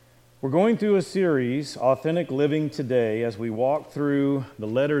We're going through a series, Authentic Living Today, as we walk through the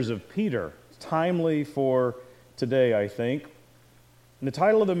letters of Peter. It's timely for today, I think. And the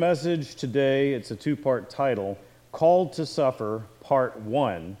title of the message today, it's a two-part title, Called to Suffer, Part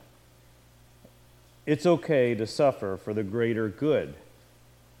 1. It's okay to suffer for the greater good.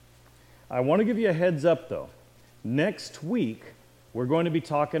 I want to give you a heads up, though. Next week, we're going to be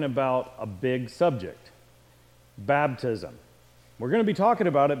talking about a big subject, baptism. We're going to be talking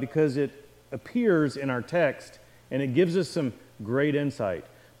about it because it appears in our text and it gives us some great insight.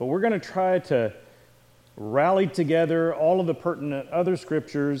 But we're going to try to rally together all of the pertinent other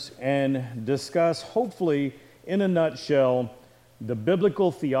scriptures and discuss, hopefully, in a nutshell, the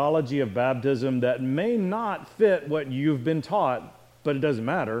biblical theology of baptism that may not fit what you've been taught, but it doesn't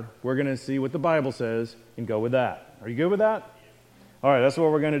matter. We're going to see what the Bible says and go with that. Are you good with that? All right, that's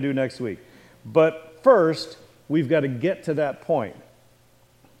what we're going to do next week. But first, we've got to get to that point.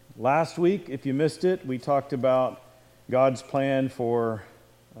 Last week, if you missed it, we talked about God's plan for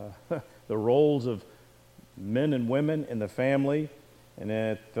the roles of men and women in the family. And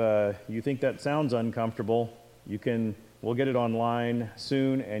if you think that sounds uncomfortable, we'll get it online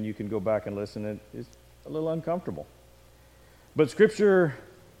soon, and you can go back and listen. It's a little uncomfortable. But Scripture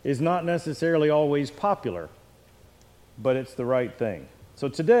is not necessarily always popular, but it's the right thing. So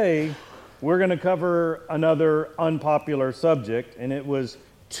today, we're going to cover another unpopular subject, and it was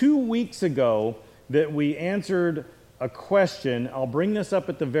 2 weeks ago that we answered a question. I'll bring this up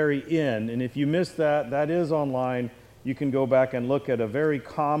at the very end, and if you missed that, that is online. You can go back and look at a very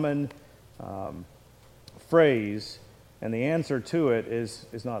common phrase, and the answer to it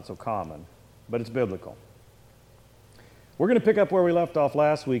is not so common, but it's biblical. We're going to pick up where we left off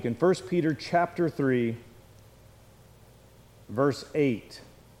last week in 1 Peter chapter 3, verse 8.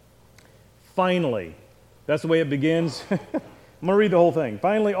 Finally, that's the way it begins. I'm going to read the whole thing.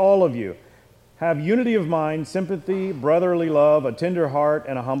 Finally, all of you have unity of mind, sympathy, brotherly love, a tender heart,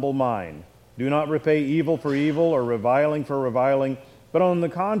 and a humble mind. Do not repay evil for evil or reviling for reviling, but on the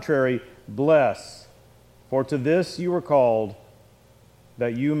contrary, bless. For to this you were called,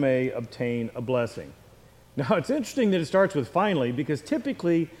 that you may obtain a blessing. Now, it's interesting that it starts with finally, because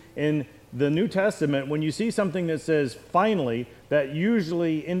typically in the New Testament, when you see something that says finally, that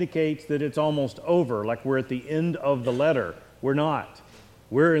usually indicates that it's almost over, like we're at the end of the letter. We're not.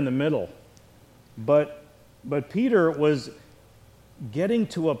 We're in the middle. But Peter was getting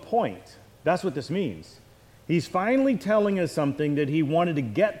to a point. That's what this means. He's finally telling us something that he wanted to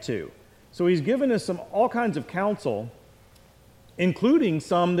get to. So he's given us all kinds of counsel, including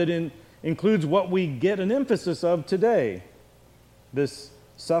some that includes what we get an emphasis of today, this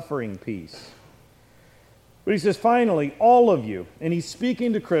suffering piece. But he says, finally, all of you, and he's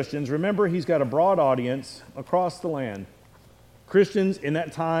speaking to Christians. Remember, he's got a broad audience across the land. Christians in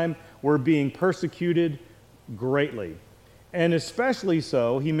that time were being persecuted greatly. And especially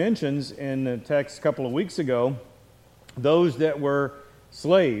so, he mentions in the text a couple of weeks ago, those that were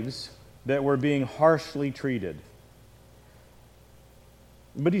slaves that were being harshly treated.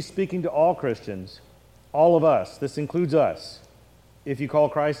 But he's speaking to all Christians, all of us. This includes us. If you call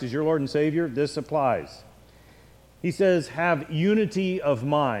Christ as your Lord and Savior, this applies. He says, have unity of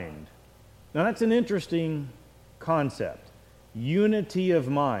mind. Now that's an interesting concept, unity of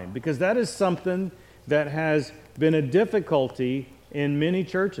mind, because that is something that has been a difficulty in many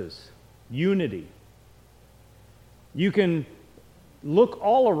churches, unity. You can look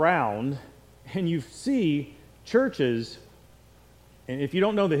all around and you see churches, and if you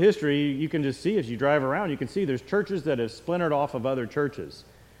don't know the history, you can just see as you drive around, you can see there's churches that have splintered off of other churches.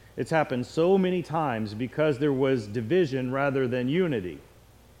 It's happened so many times because there was division rather than unity.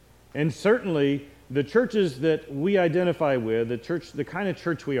 And certainly, the churches that we identify with, the kind of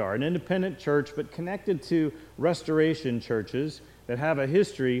church we are, an independent church, but connected to restoration churches that have a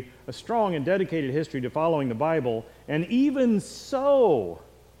history, a strong and dedicated history to following the Bible, and even so,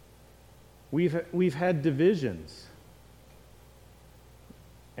 we've had divisions.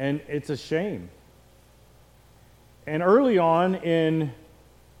 And it's a shame. And early on in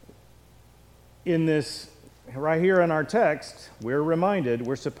this, right here in our text, we're reminded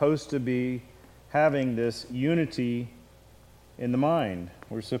we're supposed to be having this unity in the mind.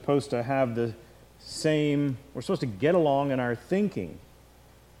 We're supposed to have we're supposed to get along in our thinking.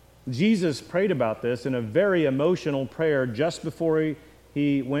 Jesus prayed about this in a very emotional prayer just before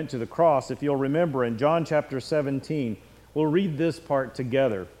he went to the cross. If you'll remember in John chapter 17, we'll read this part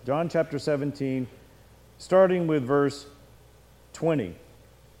together. John chapter 17, starting with verse 20.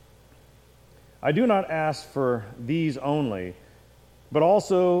 I do not ask for these only, but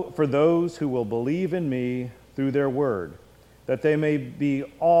also for those who will believe in me through their word, that they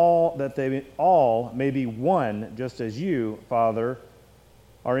all may be one, just as you, Father,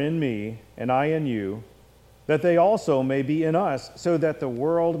 are in me, and I in you, that they also may be in us, so that the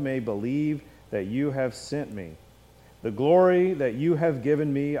world may believe that you have sent me. The glory that you have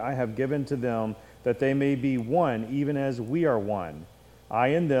given me, I have given to them, that they may be one, even as we are one. I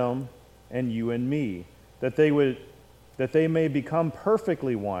in them, and you in me, that they may become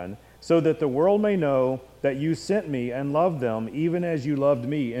perfectly one, so that the world may know that you sent me and loved them, even as you loved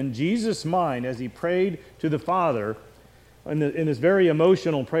me. In Jesus' mind, as he prayed to the Father, in this very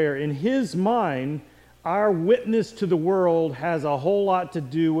emotional prayer, in his mind, our witness to the world has a whole lot to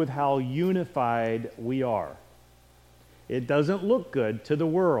do with how unified we are. It doesn't look good to the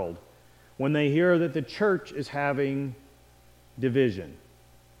world when they hear that the church is having division.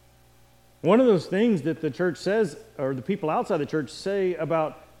 One of those things that the church says, or the people outside the church say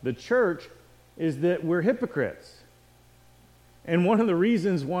about the church, is that we're hypocrites. And one of the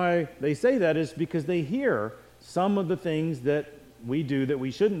reasons why they say that is because they hear some of the things that we do that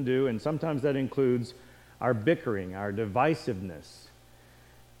we shouldn't do, and sometimes that includes our bickering, our divisiveness.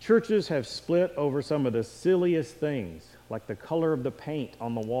 Churches have split over some of the silliest things, like the color of the paint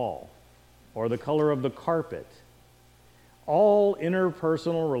on the wall or the color of the carpet. All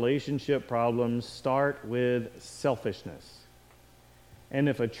interpersonal relationship problems start with selfishness. And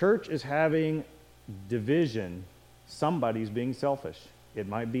if a church is having division, somebody's being selfish. It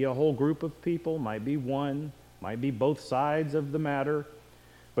might be a whole group of people, might be one, might be both sides of the matter.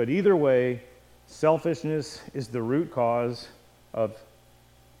 But either way, selfishness is the root cause of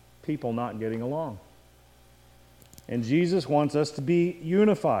people not getting along. And Jesus wants us to be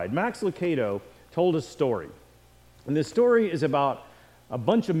unified. Max Lucado told a story. And this story is about a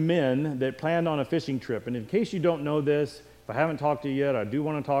bunch of men that planned on a fishing trip. And in case you don't know this, if I haven't talked to you yet, I do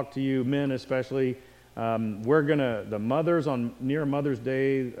want to talk to you, men especially. The mothers near Mother's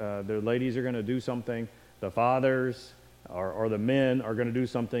Day, the ladies are going to do something. The fathers or the men are going to do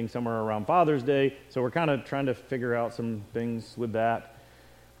something somewhere around Father's Day. So we're kind of trying to figure out some things with that.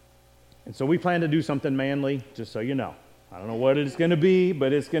 And so we plan to do something manly, just so you know. I don't know what it's going to be,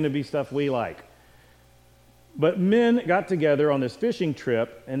 but it's going to be stuff we like. But men got together on this fishing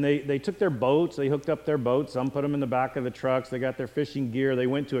trip, and they took their boats, they hooked up their boats, some put them in the back of the trucks, they got their fishing gear, they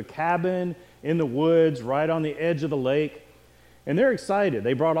went to a cabin in the woods right on the edge of the lake, and they're excited.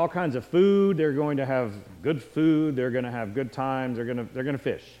 They brought all kinds of food, they're going to have good food, they're going to have good times, they're going to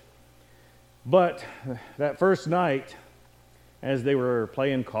fish. But that first night, as they were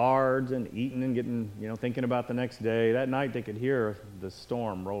playing cards and eating and getting, thinking about the next day, that night they could hear the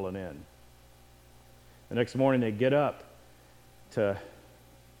storm rolling in. The next morning they get up to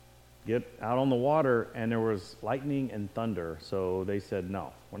get out on the water, and there was lightning and thunder. So they said,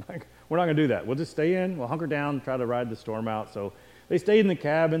 no, we're not going to do that. We'll just stay in, we'll hunker down, try to ride the storm out. So they stayed in the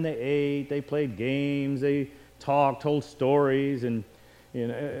cabin, they ate, they played games, they talked, told stories, and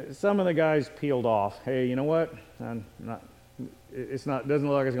some of the guys peeled off. Hey, you know what? Doesn't look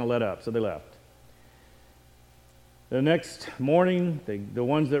like it's going to let up, so they left. The next morning, the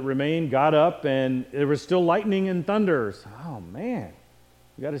ones that remained got up, and there was still lightning and thunders. Oh, man,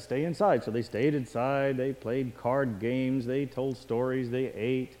 we got to stay inside. So they stayed inside. They played card games. They told stories. They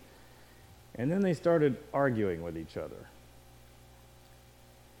ate. And then they started arguing with each other.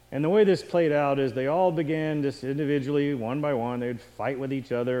 And the way this played out is they all began just individually, one by one. They'd fight with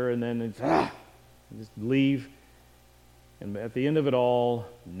each other, and then they'd just leave. And at the end of it all,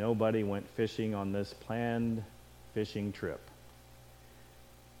 nobody went fishing on this planned fishing trip.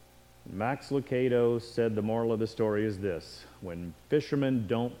 Max Lucado said the moral of the story is this: when fishermen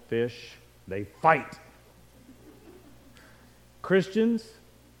don't fish, they fight. Christians,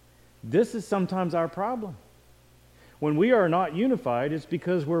 this is sometimes our problem. When we are not unified, it's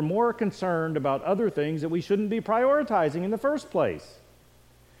because we're more concerned about other things that we shouldn't be prioritizing in the first place.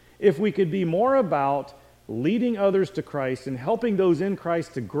 If we could be more about leading others to Christ and helping those in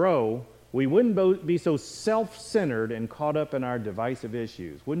Christ to grow, we wouldn't be so self-centered and caught up in our divisive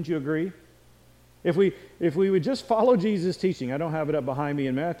issues. Wouldn't you agree? If we would just follow Jesus' teaching, I don't have it up behind me,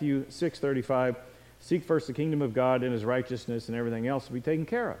 in Matthew 6:35, seek first the kingdom of God and his righteousness, and everything else will be taken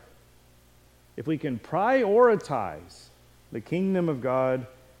care of. If we can prioritize the kingdom of God,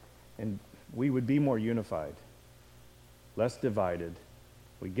 and we would be more unified, less divided,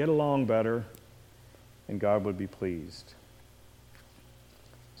 we'd get along better, and God would be pleased.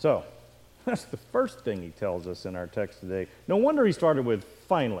 So, that's the first thing he tells us in our text today. No wonder he started with,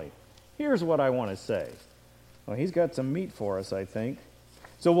 finally. Here's what I want to say. Well, he's got some meat for us, I think.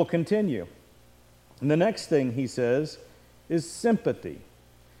 So we'll continue. And the next thing he says is sympathy.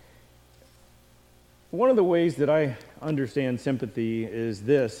 One of the ways that I understand sympathy is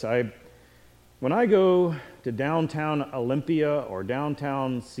this. When I go to downtown Olympia or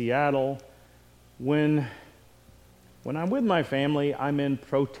downtown Seattle, when I'm with my family, I'm in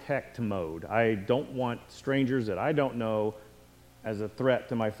protect mode. I don't want strangers that I don't know as a threat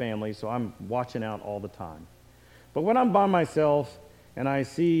to my family, so I'm watching out all the time. But when I'm by myself and I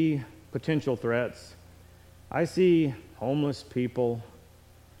see potential threats, I see homeless people,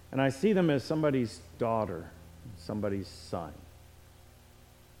 and I see them as somebody's daughter, somebody's son.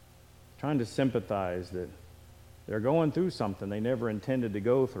 Trying to sympathize that they're going through something they never intended to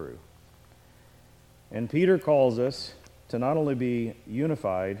go through. And Peter calls us to not only be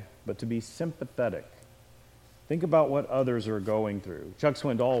unified, but to be sympathetic. Think about what others are going through. Chuck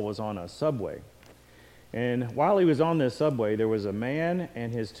Swindoll was on a subway. And while he was on this subway, there was a man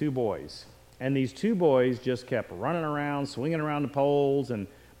and his two boys. And these two boys just kept running around, swinging around the poles, and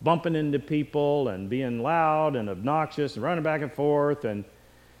bumping into people, and being loud and obnoxious, and running back and forth. And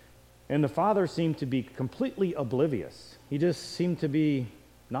the father seemed to be completely oblivious. He just seemed to be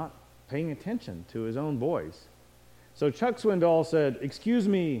not paying attention to his own boys. So Chuck Swindoll said, "Excuse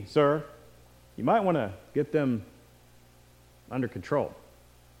me, sir, you might want to get them under control."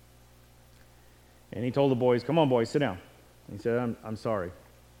 And he told the boys, "Come on, boys, sit down." He said, I'm sorry.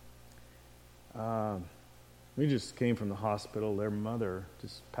 We just came from the hospital. Their mother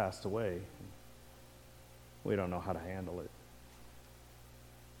just passed away. We don't know how to handle it."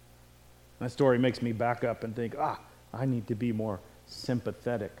 That story makes me back up and think, I need to be more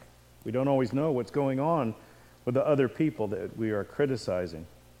sympathetic. We don't always know what's going on with the other people that we are criticizing.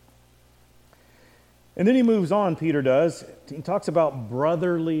 And then he moves on, Peter does. He talks about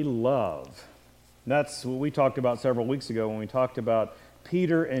brotherly love. That's what we talked about several weeks ago when we talked about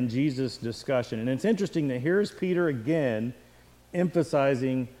Peter and Jesus' discussion. And it's interesting that here's Peter again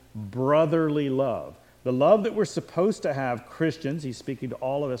emphasizing brotherly love. The love that we're supposed to have, Christians, he's speaking to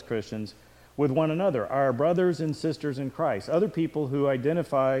all of us Christians, with one another, our brothers and sisters in Christ. Other people who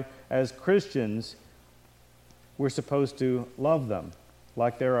identify as Christians, we're supposed to love them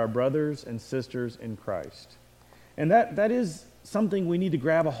like they're our brothers and sisters in Christ. And that is something we need to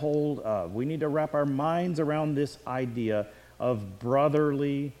grab a hold of. We need to wrap our minds around this idea of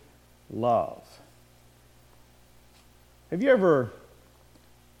brotherly love. Have you ever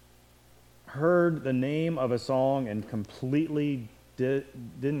heard the name of a song and completely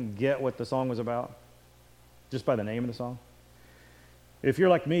didn't get what the song was about just by the name of the song? If you're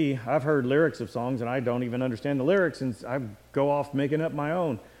like me, I've heard lyrics of songs and I don't even understand the lyrics, and I go off making up my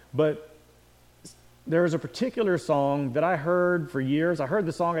own. But there was a particular song that I heard for years. I heard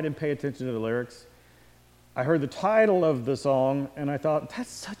the song, I didn't pay attention to the lyrics. I heard the title of the song, and I thought, that's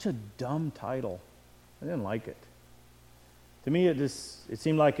such a dumb title. I didn't like it. To me, it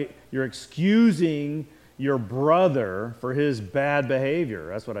seemed like you're excusing your brother for his bad behavior.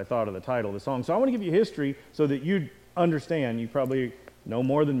 That's what I thought of the title of the song. So I want to give you history so that you understand. You probably know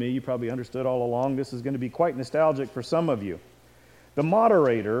more than me. You probably understood all along. This is going to be quite nostalgic for some of you. The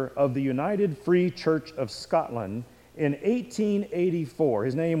moderator of the United Free Church of Scotland in 1884,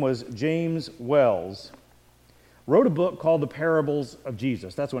 his name was James Wells, wrote a book called The Parables of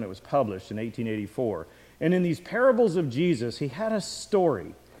Jesus. That's when it was published in 1884. And in these Parables of Jesus, he had a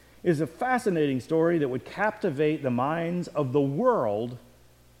story. It is a fascinating story that would captivate the minds of the world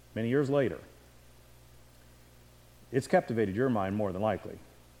many years later. It's captivated your mind more than likely.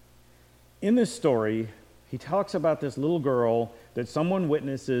 In this story, he talks about this little girl that someone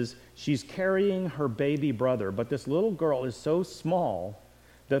witnesses. She's carrying her baby brother, but this little girl is so small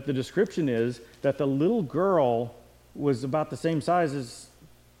that the description is that the little girl was about the same size as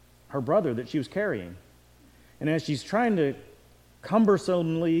her brother that she was carrying. And as she's trying to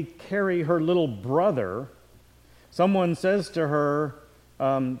cumbersomely carry her little brother, someone says to her,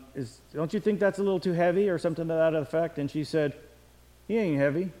 don't you think that's a little too heavy, or something to that effect? And she said, "He ain't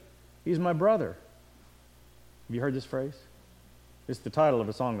heavy. He's my brother." Have you heard this phrase? It's the title of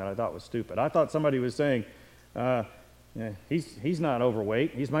a song that I thought was stupid. I thought somebody was saying, he's not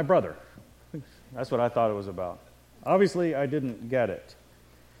overweight. He's my brother. That's what I thought it was about. Obviously, I didn't get it.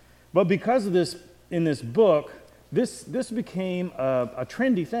 But because of this, in this book, this became a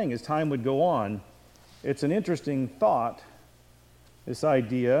trendy thing as time would go on. It's an interesting thought, this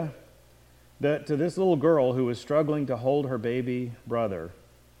idea that to this little girl who was struggling to hold her baby brother,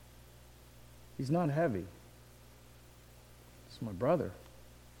 he's not heavy. It's my brother.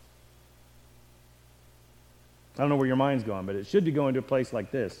 I don't know where your mind's going, but it should be going to a place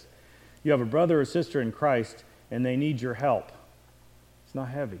like this. You have a brother or sister in Christ, and they need your help. It's not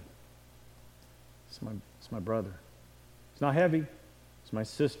heavy. It's my brother. It's not heavy. It's my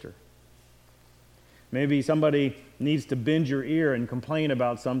sister. Maybe somebody needs to bend your ear and complain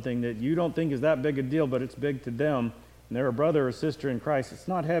about something that you don't think is that big a deal, but it's big to them, and they're a brother or sister in Christ. It's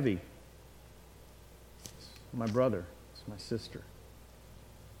not heavy. It's my brother. It's my sister.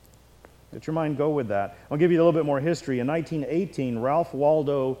 Let your mind go with that. I'll give you a little bit more history. In 1918, Ralph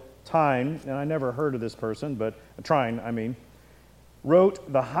Waldo Trine, and I never heard of this person, but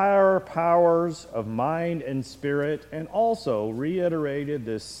wrote The Higher Powers of Mind and Spirit, and also reiterated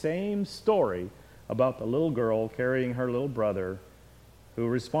this same story about the little girl carrying her little brother, who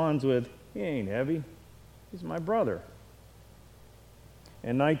responds with, "He ain't heavy, he's my brother."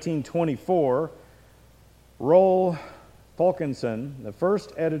 In 1924, Roel Fulkinson, the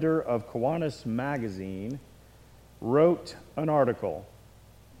first editor of Kiwanis magazine, wrote an article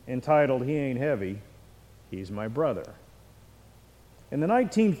entitled, "He Ain't Heavy, He's My Brother." In the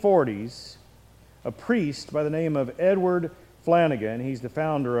 1940s, a priest by the name of Edward Flanagan, he's the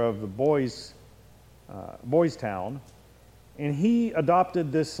founder of the Boys Town, and he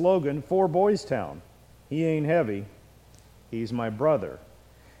adopted this slogan for Boys Town: "He ain't heavy, he's my brother."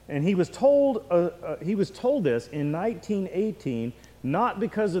 And he was told this in 1918, not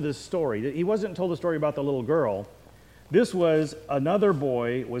because of this story. He wasn't told a story about the little girl. This was another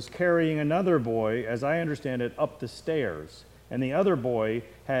boy was carrying another boy, as I understand it, up the stairs. And the other boy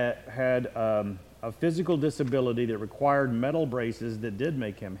had a physical disability that required metal braces that did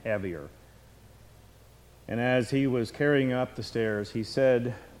make him heavier. And as he was carrying up the stairs, he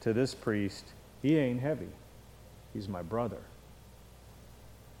said to this priest, "He ain't heavy, he's my brother."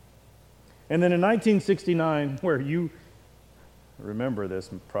 And then in 1969, where you remember this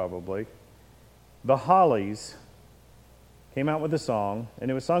probably, the Hollies came out with a song,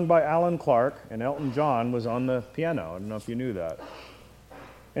 and it was sung by Alan Clark, and Elton John was on the piano. I don't know if you knew that.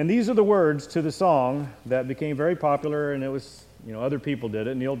 And these are the words to the song that became very popular, and it was, other people did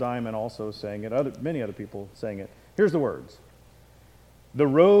it. Neil Diamond also sang it. Many other people sang it. Here's the words. "The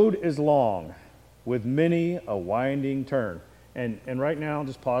road is long, with many a winding turn." And right now,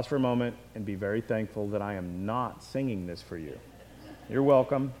 just pause for a moment and be very thankful that I am not singing this for you. You're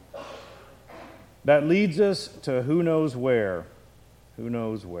welcome. "That leads us to who knows where.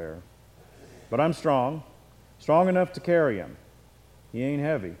 But I'm strong enough to carry him. He ain't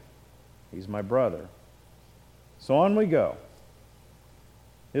heavy, he's my brother. So on we go.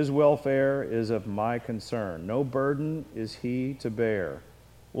 His welfare is of my concern. No burden is he to bear."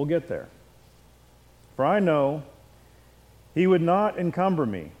 We'll get there. "For I know he would not encumber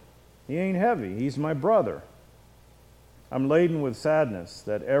me. He ain't heavy, he's my brother. I'm laden with sadness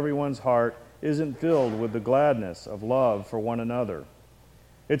that everyone's heart isn't filled with the gladness of love for one another.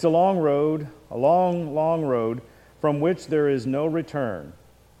 It's a long road, a long, long road from which there is no return.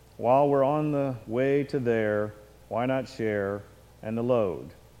 While we're on the way to there, why not share and the load?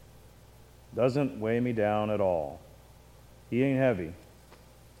 Doesn't weigh me down at all. He ain't heavy,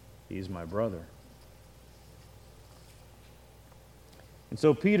 he's my brother." And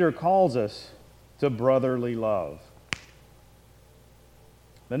so Peter calls us to brotherly love.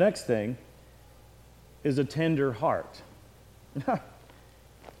 The next thing is a tender heart.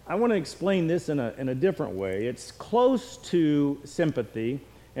 I want to explain this in a different way. It's close to sympathy,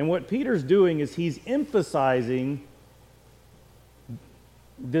 and what Peter's doing is he's emphasizing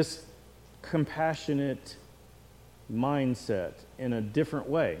this compassionate mindset in a different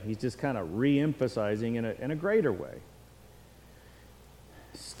way. He's just kind of re-emphasizing in a greater way.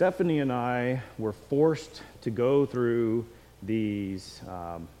 Stephanie and I were forced to go through these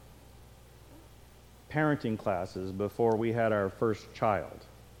parenting classes before we had our first child.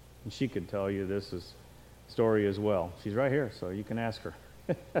 And she could tell you this story as well. She's right here, so you can ask her.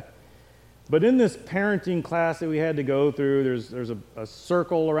 But in this parenting class that we had to go through, there's a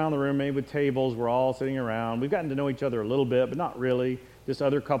circle around the room made with tables. We're all sitting around. We've gotten to know each other a little bit, but not really. Just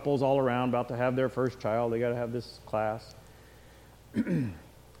other couples all around about to have their first child. They got to have this class.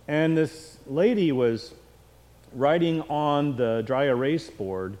 And this lady was writing on the dry erase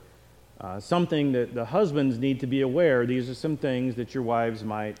board something that the husbands need to be aware. These are some things that your wives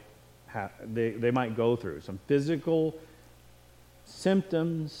might have, they might go through. Some physical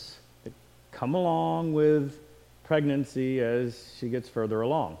symptoms that come along with pregnancy as she gets further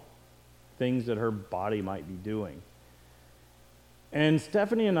along. Things that her body might be doing. And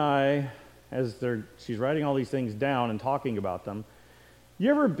Stephanie and I, she's writing all these things down and talking about them. You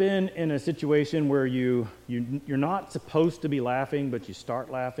ever been in a situation where you're not supposed to be laughing, but you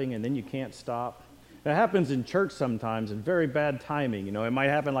start laughing and then you can't stop? That happens in church sometimes in very bad timing. It might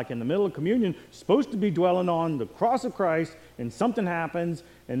happen like in the middle of communion, you're supposed to be dwelling on the cross of Christ, and something happens,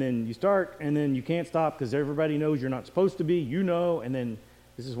 and then you start, and then you can't stop because everybody knows you're not supposed to be, and then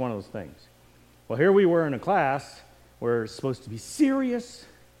this is one of those things. Well, here we were in a class where it's supposed to be serious,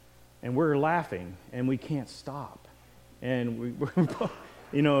 and we're laughing, and we can't stop. And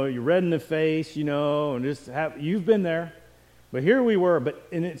you're red in the face, and you've been there. But here we were,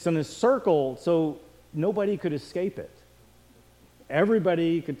 and it's in a circle, so nobody could escape it.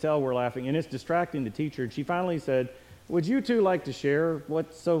 Everybody could tell we're laughing, and it's distracting the teacher. And she finally said, "Would you two like to share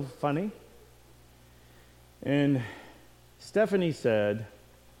what's so funny?" And Stephanie said,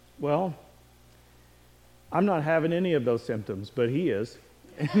 "Well, I'm not having any of those symptoms, but he is."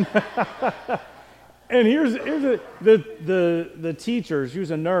 And here's the teacher. She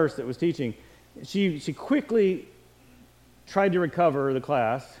was a nurse that was teaching. She quickly tried to recover the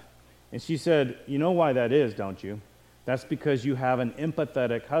class, and she said, "You know why that is, don't you? That's because you have an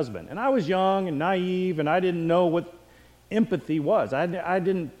empathetic husband." And I was young and naive, and I didn't know what empathy was. I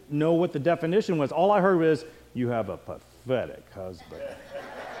didn't know what the definition was. All I heard was, "You have a pathetic husband."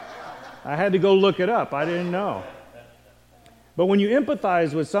 I had to go look it up. I didn't know. But when you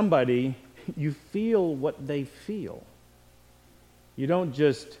empathize with somebody, you feel what they feel. You don't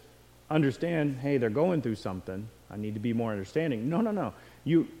just understand, hey, they're going through something, I need to be more understanding. No.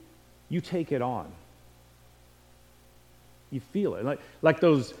 You take it on. You feel it. Like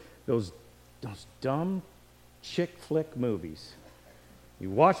those dumb chick flick movies. You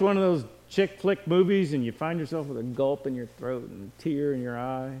watch one of those chick flick movies and you find yourself with a gulp in your throat and a tear in your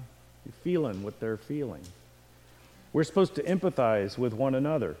eye. You're feeling what they're feeling. We're supposed to empathize with one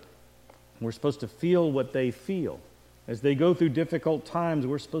another. We're supposed to feel what they feel. As they go through difficult times,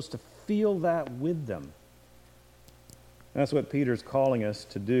 we're supposed to feel that with them. That's what Peter's calling us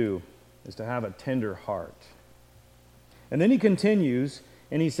to do, is to have a tender heart. And then he continues,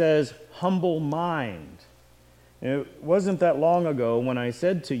 and he says, humble mind. And it wasn't that long ago when I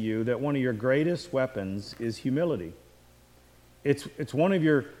said to you that one of your greatest weapons is humility. It's one of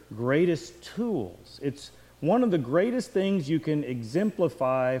your greatest tools. It's one of the greatest things you can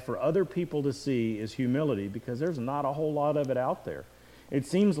exemplify for other people to see is humility, because there's not a whole lot of it out there. It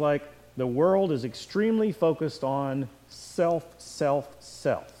seems like the world is extremely focused on self.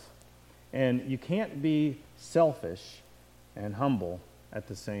 And you can't be selfish and humble at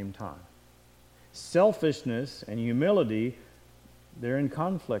the same time. Selfishness and humility, they're in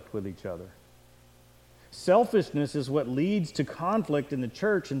conflict with each other. Selfishness is what leads to conflict in the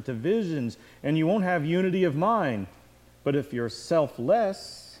church and divisions, and you won't have unity of mind. But if you're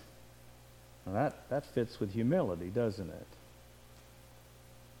selfless, well, that fits with humility, doesn't it?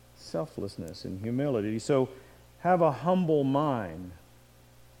 Selflessness and humility. So have a humble mind.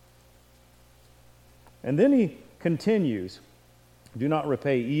 And then he continues, do not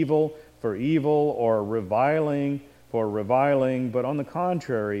repay evil for evil or reviling for reviling, but on the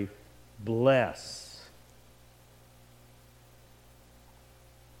contrary, bless.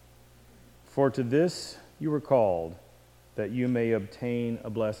 For to this you were called, that you may obtain a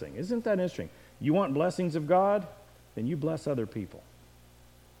blessing. Isn't that interesting? You want blessings of God? Then you bless other people.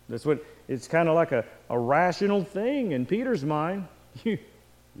 That's what, it's kind of like a rational thing in Peter's mind. You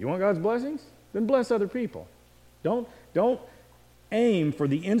want God's blessings? Then bless other people. Don't aim for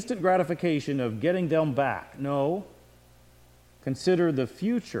the instant gratification of getting them back. No. Consider the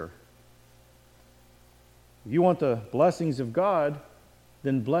future. If you want the blessings of God,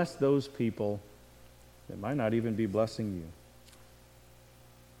 then bless those people that might not even be blessing you.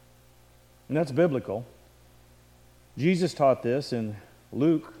 And that's biblical. Jesus taught this in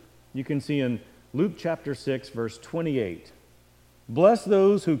Luke. You can see in Luke chapter 6, verse 28. Bless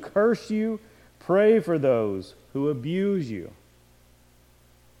those who curse you, pray for those who abuse you.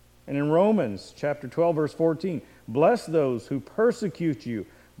 And in Romans chapter 12, verse 14, bless those who persecute you,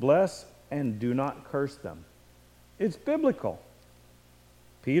 bless and do not curse them. It's biblical.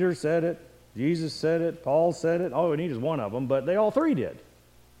 Peter said it, Jesus said it, Paul said it. All we need is one of them, but they all three did.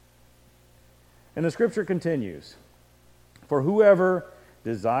 And the scripture continues, for whoever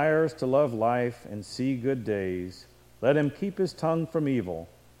desires to love life and see good days, let him keep his tongue from evil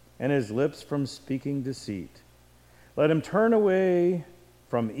and his lips from speaking deceit. Let him turn away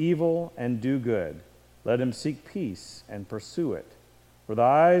from evil and do good. Let him seek peace and pursue it. For the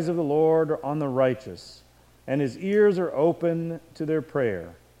eyes of the Lord are on the righteous, and his ears are open to their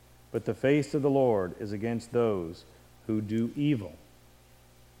prayer. But the face of the Lord is against those who do evil.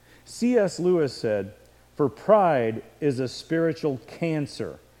 C.S. Lewis said, for pride is a spiritual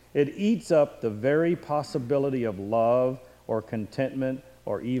cancer. It eats up the very possibility of love or contentment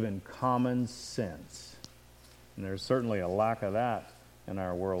or even common sense. And there's certainly a lack of that in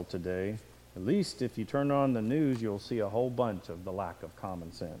our world today. At least if you turn on the news, you'll see a whole bunch of the lack of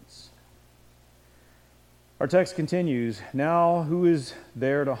common sense. Our text continues, now who is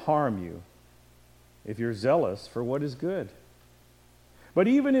there to harm you if you're zealous for what is good. But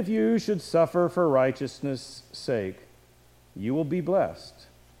even if you should suffer for righteousness' sake, you will be blessed.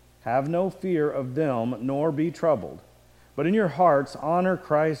 Have no fear of them, nor be troubled. But in your hearts honor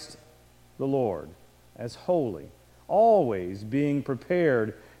Christ the Lord as holy, always being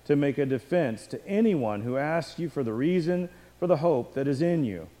prepared to make a defense to anyone who asks you for the reason for the hope that is in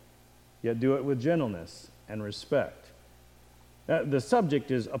you. Yet do it with gentleness and respect. The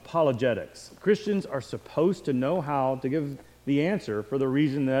subject is apologetics. Christians are supposed to know how to give the answer for the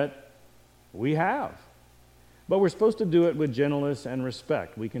reason that we have. But we're supposed to do it with gentleness and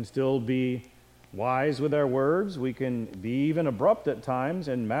respect. We can still be wise with our words. We can be even abrupt at times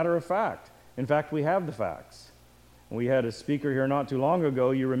and matter of fact. In fact, we have the facts. We had a speaker here not too long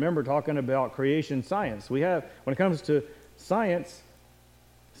ago, you remember, talking about creation science. When it comes to science,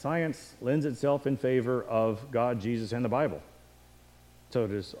 science lends itself in favor of God, Jesus, and the Bible. So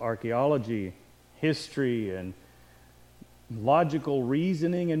does archaeology, history, and logical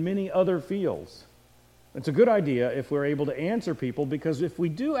reasoning, and many other fields. It's a good idea if we're able to answer people, because if we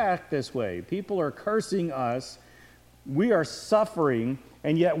do act this way, people are cursing us, we are suffering,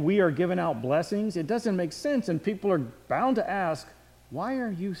 and yet we are giving out blessings. It doesn't make sense, and people are bound to ask, why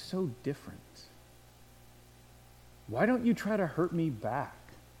are you so different? Why don't you try to hurt me back?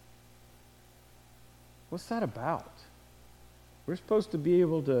 What's that about? We're supposed to be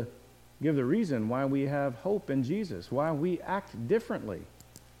able to give the reason why we have hope in Jesus, why we act differently.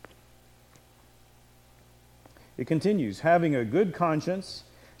 It continues, having a good conscience,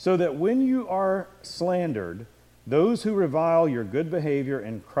 so that when you are slandered, those who revile your good behavior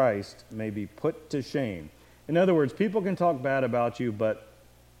in Christ may be put to shame. In other words, people can talk bad about you, but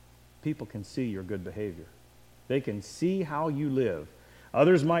people can see your good behavior. They can see how you live.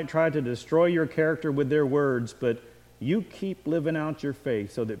 Others might try to destroy your character with their words, but you keep living out your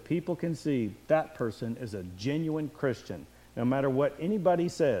faith so that people can see that person is a genuine Christian, no matter what anybody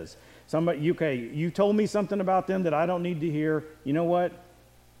says. You told me something about them that I don't need to hear. You know what?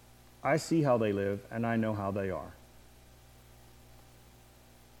 I see how they live, and I know how they are.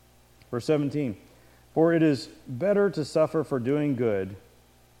 Verse 17, for it is better to suffer for doing good,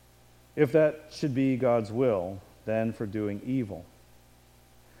 if that should be God's will, than for doing evil.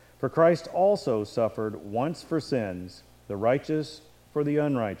 For Christ also suffered once for sins, the righteous for the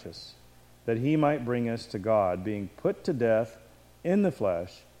unrighteous, that he might bring us to God, being put to death in the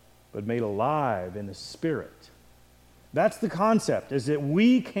flesh, but made alive in the Spirit. That's the concept, is that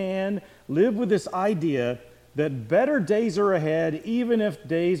we can live with this idea that better days are ahead, even if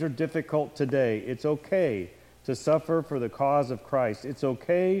days are difficult today. It's okay to suffer for the cause of Christ. It's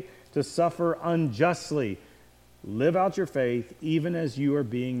okay to suffer unjustly. Live out your faith even as you are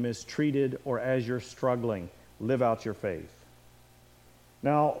being mistreated or as you're struggling. Live out your faith.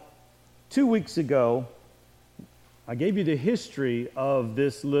 Now, 2 weeks ago, I gave you the history of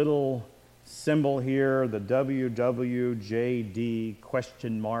this little symbol here, the WWJD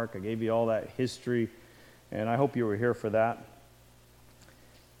question mark. I gave you all that history, and I hope you were here for that.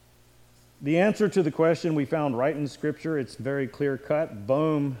 The answer to the question we found right in Scripture. It's very clear-cut.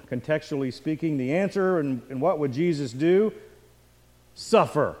 Boom, contextually speaking. The answer, and what would Jesus do?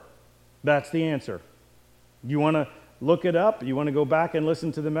 Suffer. That's the answer. You want to look it up? You want to go back and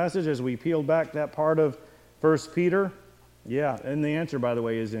listen to the message as we peeled back that part of 1 Peter? Yeah, and the answer, by the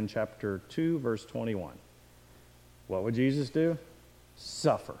way, is in chapter 2, verse 21. What would Jesus do?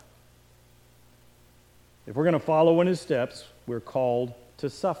 Suffer. If we're going to follow in his steps, we're called to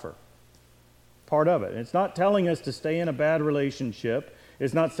suffer. Part of it. It's not telling us to stay in a bad relationship.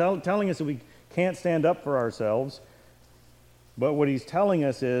 It's not telling us that we can't stand up for ourselves. But what he's telling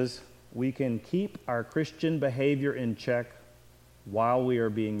us is we can keep our Christian behavior in check while we are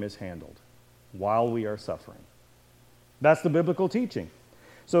being mishandled, while we are suffering. That's the biblical teaching.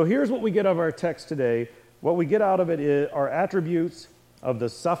 So here's what we get out of our text today. What we get out of it are attributes of the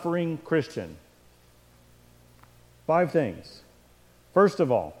suffering Christian. 5 things. First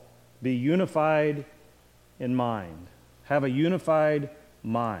of all, be unified in mind. Have a unified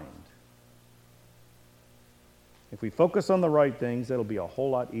mind. If we focus on the right things, it'll be a whole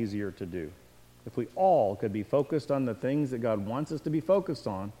lot easier to do. If we all could be focused on the things that God wants us to be focused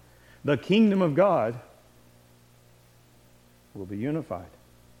on, the kingdom of God will be unified.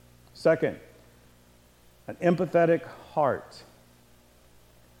 Second, an empathetic heart,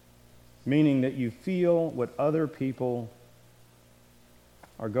 meaning that you feel what other people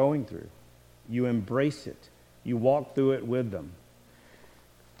are going through. You embrace it. You walk through it with them.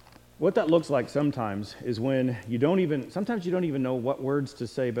 What that looks like sometimes is when sometimes you don't even know what words to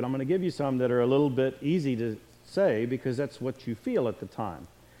say, but I'm going to give you some that are a little bit easy to say because that's what you feel at the time.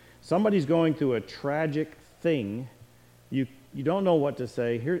 somebody's going through a tragic thing, you don't know what to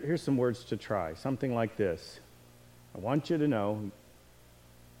say. Here's some words to try. Something like this. I want you to know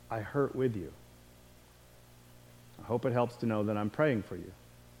I hurt with you. I hope it helps to know that I'm praying for you.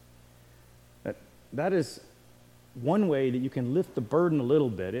 That is one way that you can lift the burden a little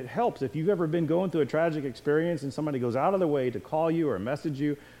bit. It helps if you've ever been going through a tragic experience and somebody goes out of their way to call you or message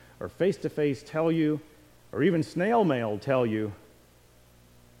you or face-to-face tell you or even snail mail tell you,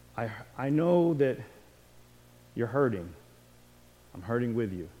 I know that you're hurting. I'm hurting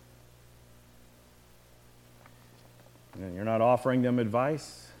with you. And you're not offering them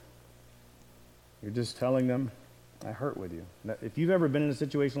advice. You're just telling them, I hurt with you. If you've ever been in a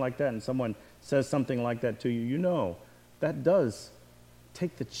situation like that and someone says something like that to you, you know that does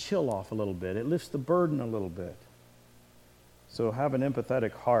take the chill off a little bit. It lifts the burden a little bit. So have an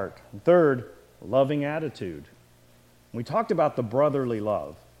empathetic heart. And third, loving attitude. We talked about the brotherly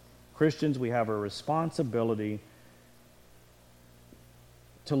love. Christians, we have a responsibility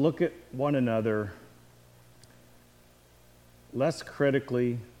to look at one another less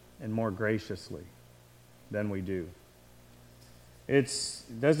critically and more graciously than we do. It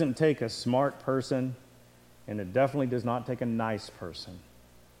doesn't take a smart person, and it definitely does not take a nice person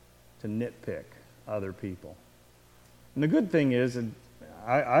to nitpick other people. And the good thing is, and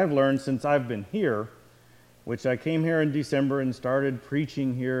I've learned since I've been here, which I came here in December and started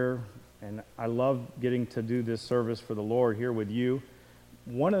preaching here, and I love getting to do this service for the Lord here with you.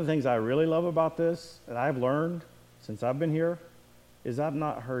 One of the things I really love about this that I've learned since I've been here is I've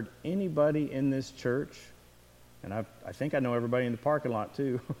not heard anybody in this church, and I think I know everybody in the parking lot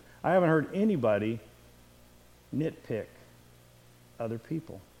too, I haven't heard anybody nitpick other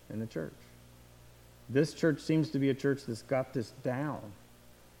people in the church. This church seems to be a church that's got this down.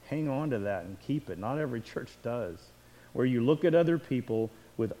 Hang on to that and keep it. Not every church does. Where you look at other people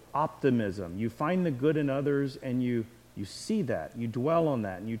with optimism. You find the good in others and you see that. You dwell on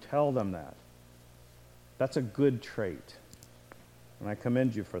that and you tell them that. That's a good trait. And I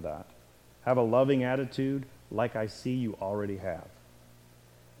commend you for that. Have a loving attitude like I see you already have.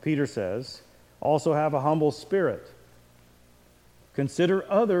 Peter says, also have a humble spirit. Consider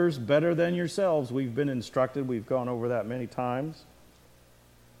others better than yourselves. We've been instructed. We've gone over that many times.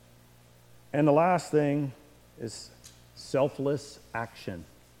 And the last thing is selfless action.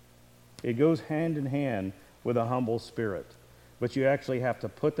 It goes hand in hand with a humble spirit. But you actually have to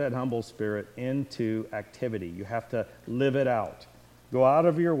put that humble spirit into activity. You have to live it out. Go out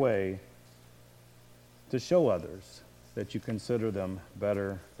of your way to show others that you consider them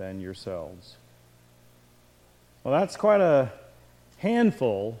better than yourselves. Well, that's quite a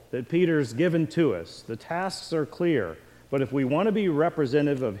handful that Peter's given to us. The tasks are clear, but if we want to be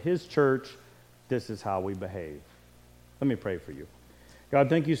representative of his church, this is how we behave. Let me pray for you. God,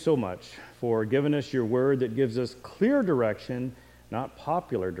 thank you so much for giving us your word that gives us clear direction, not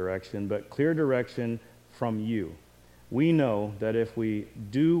popular direction, but clear direction from you. We know that if we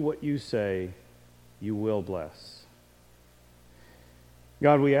do what you say, you will bless.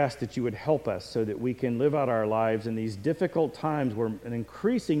 God, we ask that you would help us so that we can live out our lives in these difficult times where an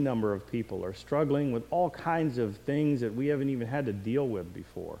increasing number of people are struggling with all kinds of things that we haven't even had to deal with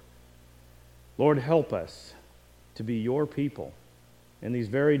before. Lord, help us to be your people. In these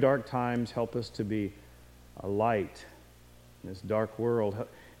very dark times, help us to be a light in this dark world.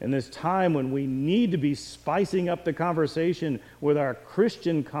 In this time when we need to be spicing up the conversation with our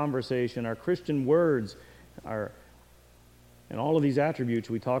Christian conversation, our Christian words, and all of these attributes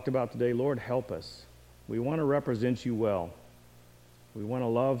we talked about today, Lord, help us. We want to represent you well. We want to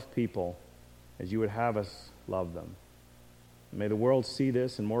love people as you would have us love them. May the world see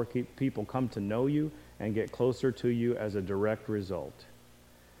this and more people come to know you and get closer to you as a direct result.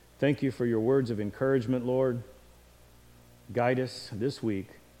 Thank you for your words of encouragement, Lord. Guide us this week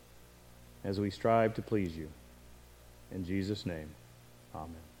as we strive to please you. In Jesus' name,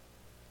 amen.